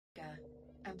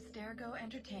Ergo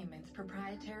Entertainment's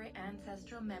proprietary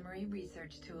ancestral memory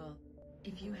research tool.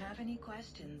 If you have any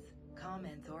questions,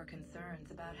 comments, or concerns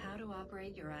about how to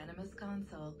operate your Animus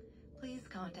console, please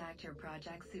contact your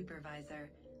project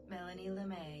supervisor, Melanie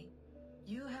LeMay.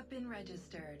 You have been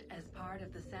registered as part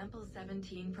of the Sample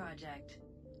 17 project.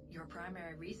 Your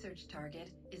primary research target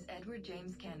is Edward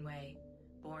James Kenway,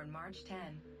 born March 10,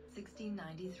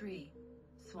 1693,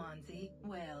 Swansea,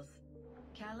 Wales.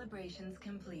 Calibrations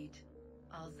complete.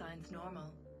 All signs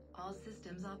normal. All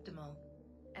systems optimal.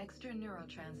 Extra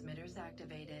neurotransmitters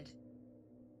activated.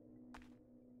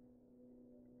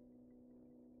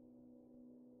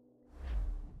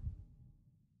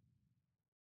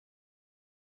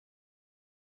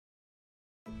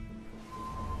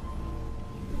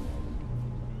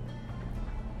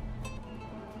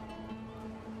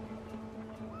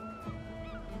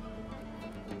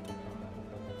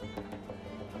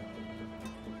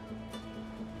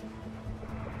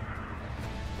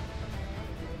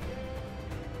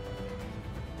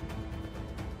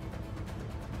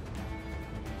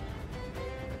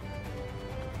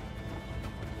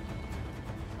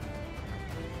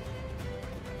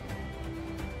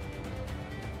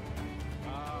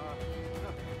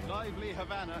 Lively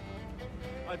Havana.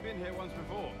 I've been here once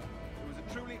before. It was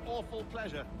a truly awful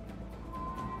pleasure.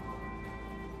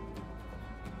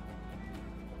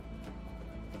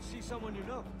 See someone you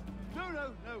know?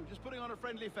 No, just putting on a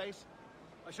friendly face.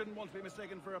 I shouldn't want to be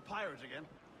mistaken for a pirate again.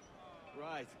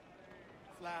 Right.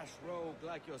 Flash rogue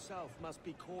like yourself must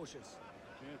be cautious.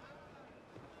 Yeah.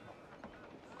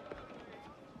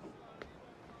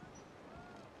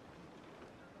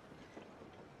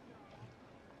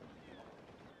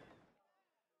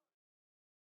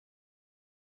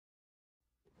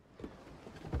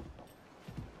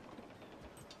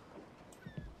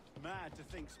 Mad to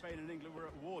think Spain and England were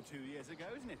at war 2 years ago,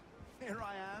 isn't it? Here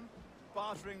I am,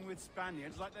 bartering with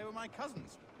Spaniards like they were my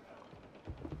cousins.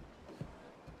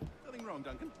 Nothing wrong,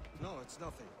 Duncan? No, it's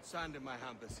nothing. Sand in my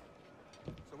hampers.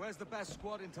 So where's the best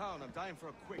squad in town? I'm dying for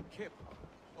a quick kip.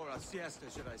 Or a siesta,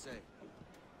 should I say.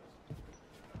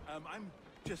 I'm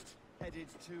just headed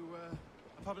to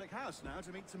a public house now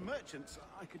to meet some merchants.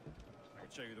 I could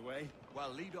show you the way.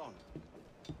 Well, lead on.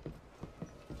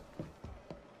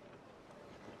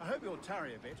 I hope you'll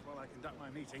tarry a bit while I conduct my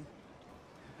meeting.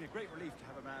 It'd be a great relief to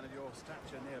have a man of your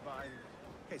stature nearby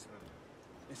in case of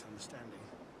a misunderstanding.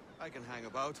 I can hang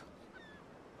about.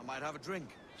 I might have a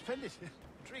drink. Splendid.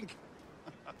 Drink.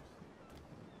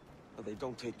 But they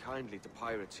don't take kindly to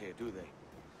pirates here, do they?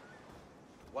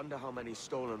 Wonder how many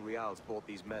stolen reals bought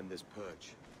these men this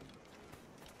perch.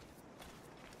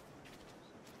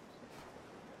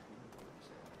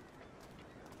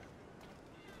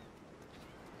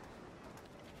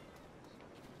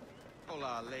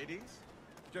 Hola, ladies.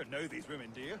 Don't know these women,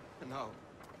 do you? No.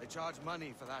 They charge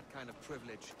money for that kind of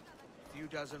privilege. A few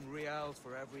dozen reals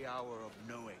for every hour of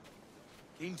knowing.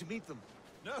 Keen to meet them?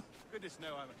 No, goodness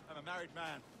no, I'm a married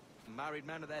man. A married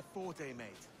man of their forte,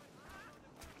 mate.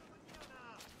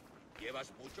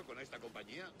 ¿Llevas mucho con esta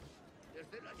compañía?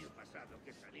 Desde el año pasado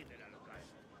que salí de la local.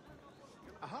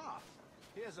 Aha!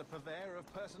 Here's a purveyor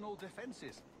of personal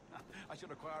defenses. I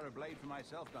should acquire a blade for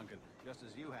myself, Duncan, just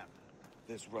as you have.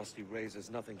 This rusty razor's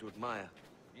nothing to admire.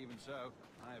 Even so,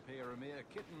 I appear a mere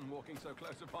kitten walking so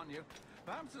close upon you.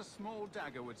 Perhaps a small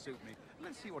dagger would suit me.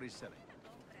 Let's see what he's selling.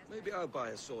 Maybe I'll buy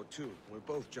a sword too. We'll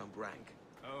both jump rank.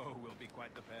 Oh, we'll be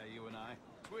quite the pair, you and I.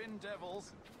 Twin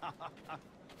devils.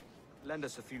 Lend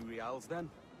us a few reals, then.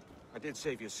 I did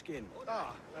save your skin.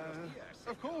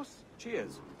 Of course.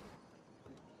 Cheers.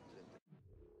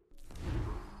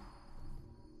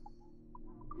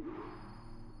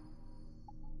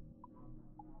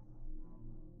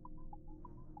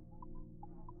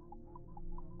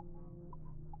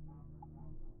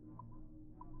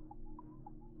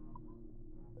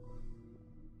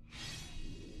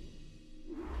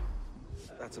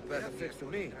 That's a better fix for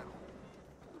me.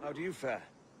 How do you fare?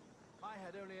 I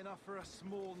had only enough for a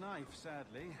small knife,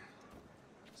 sadly.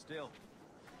 Still,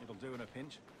 it'll do in a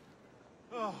pinch.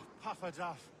 Oh, puffer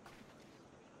duff.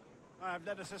 I've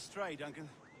led us astray, Duncan.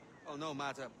 Oh, no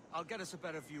matter. I'll get us a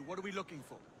better view. What are we looking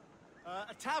for?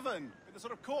 A tavern with a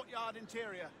sort of courtyard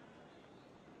interior.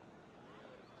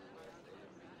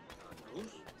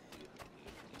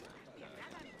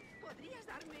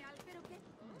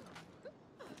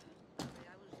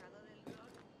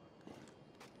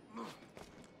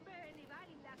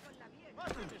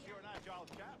 Mustn't you're an agile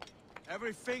chap.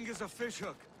 Every finger's a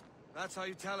fishhook. That's how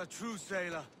you tell a true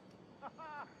sailor.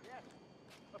 Yes,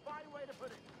 a fine way to put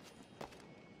it.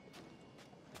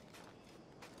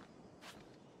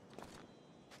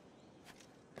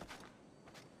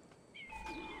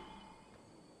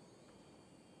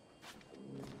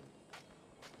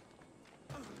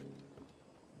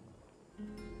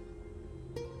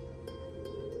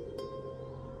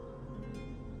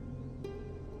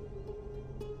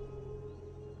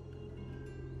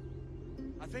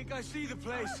 think I see the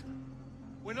place.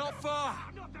 We're not far.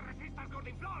 ¡No te resistas,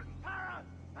 gordinflón! Para!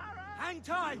 Para! Hang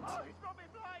tight! Oh, he's got me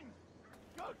blind!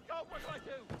 Good God, what do I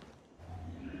do?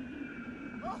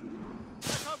 Oh,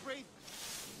 I can't breathe.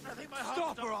 I think my heart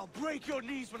Stop or I'll break your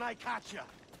knees when I catch you.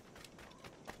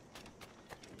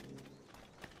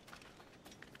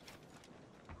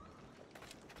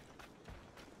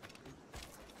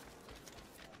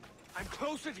 I'm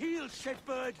close at heel,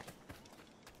 shitbird.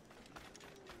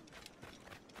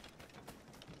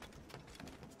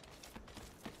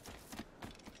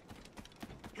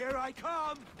 Here I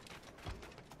come!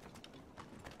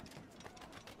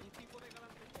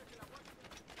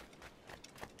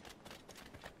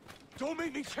 Don't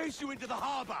make me chase you into the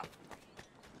harbor!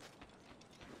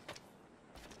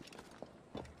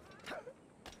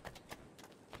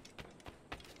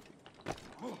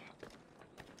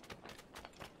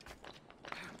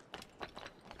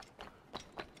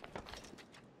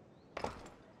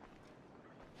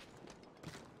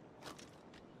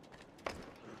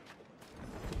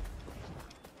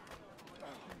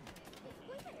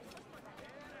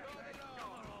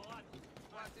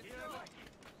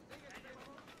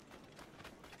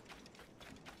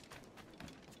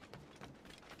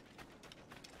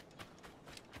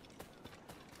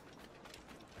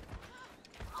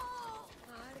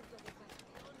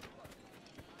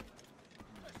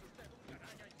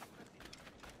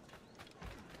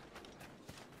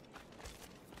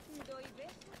 Doy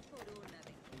besos por una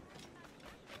vez.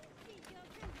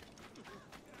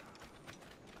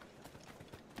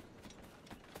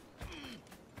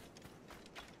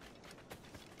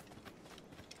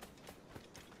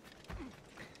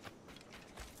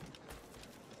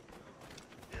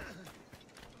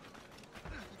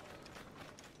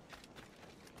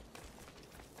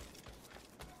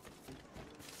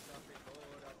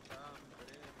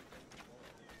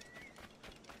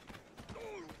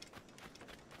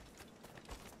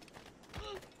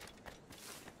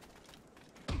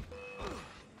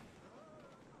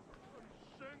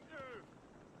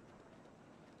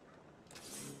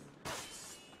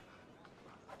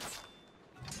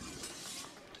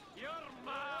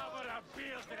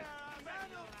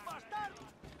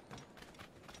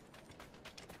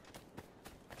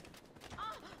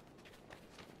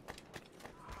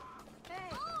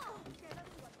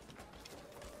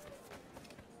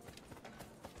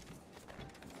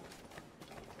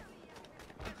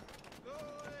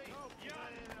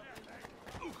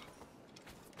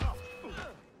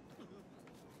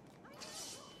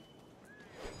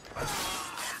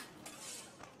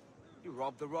 You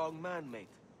robbed the wrong man, mate.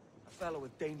 A fellow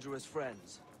with dangerous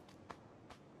friends.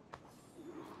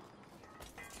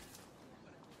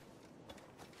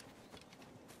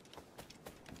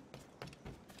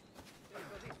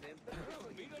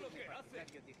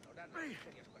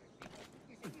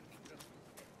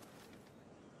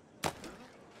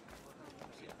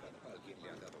 Alguien le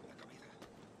ha dado la cabeza.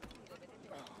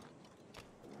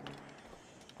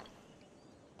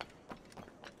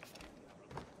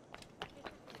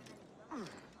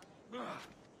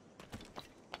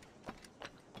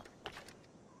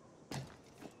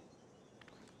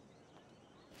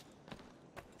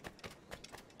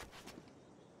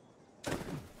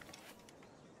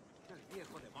 El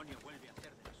viejo demonio vuelve a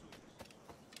hacer de las suyas.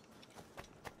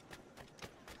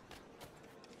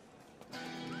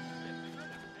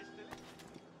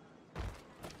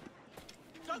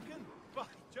 Duncan! By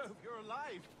Jove, you're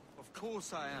alive! Of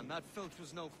course I am. That filch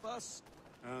was no fuss.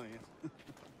 Oh, yes.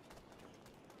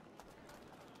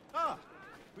 Ah!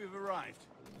 We've arrived.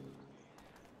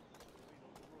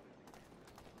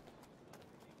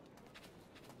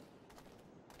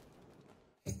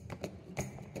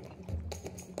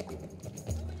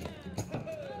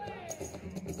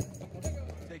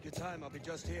 Take your time, I'll be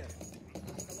just here.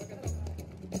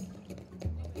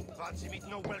 Fancy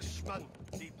meeting a Welshman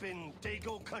deep in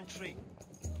Dago country.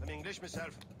 I'm English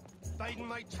myself. Biding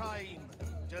my time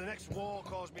till the next war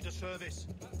calls me to service.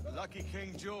 Lucky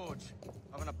King George,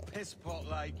 having a piss pot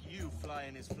like you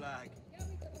flying his flag.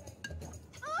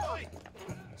 Oi!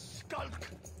 Skulk!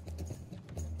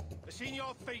 I've seen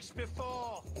your face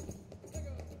before.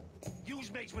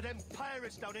 You's mates with them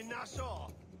pirates down in Nassau.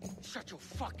 Shut your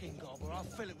fucking gob or I'll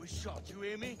fill it with shot, you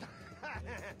hear me?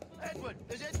 Edward,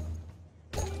 is it?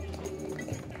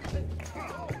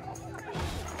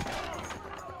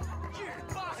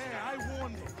 Hey, I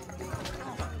warned him.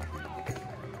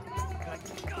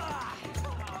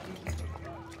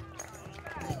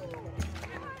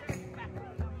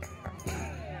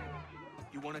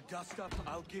 You want a dust up?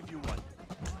 I'll give you one.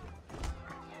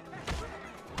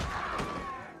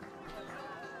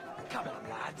 Come on,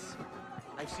 lads.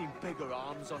 I've seen bigger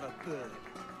arms on a bird.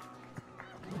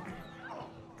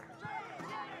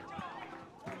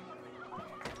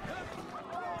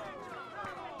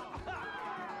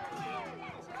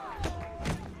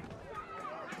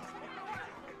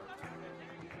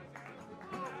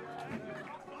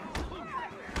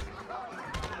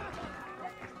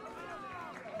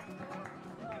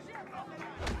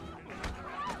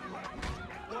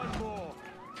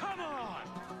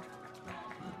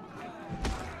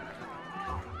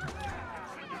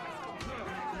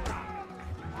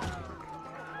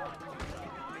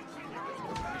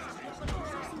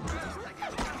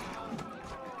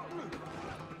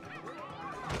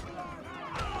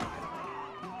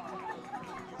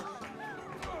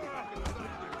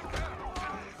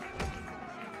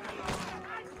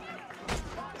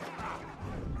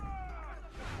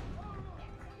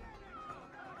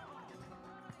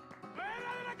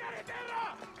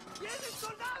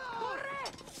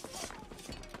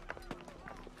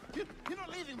 You're not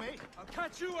leaving me! I'll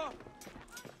catch you up!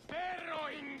 Perro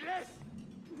inglés!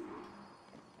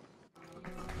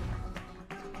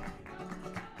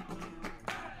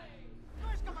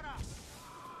 ¡No escapará!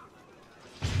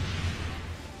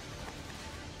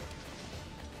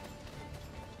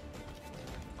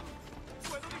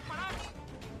 ¡Puedo disparar!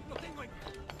 ¡Lo tengo en...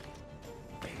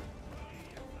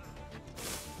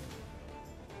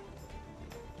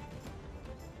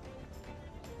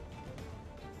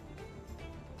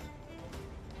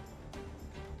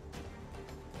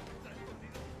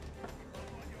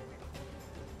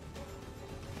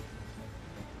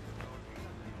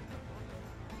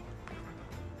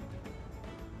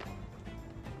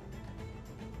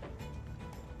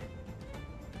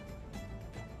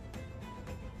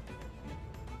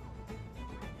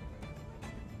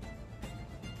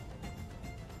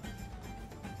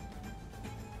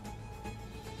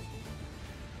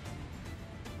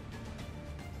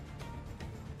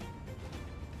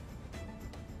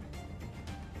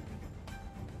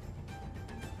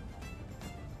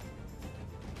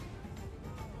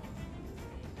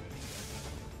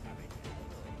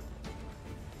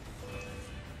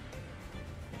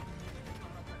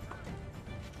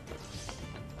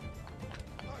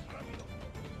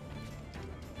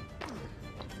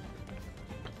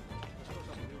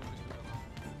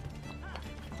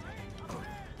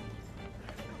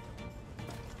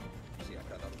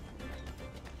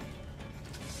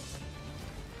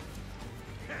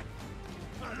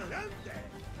 ¡Adelante!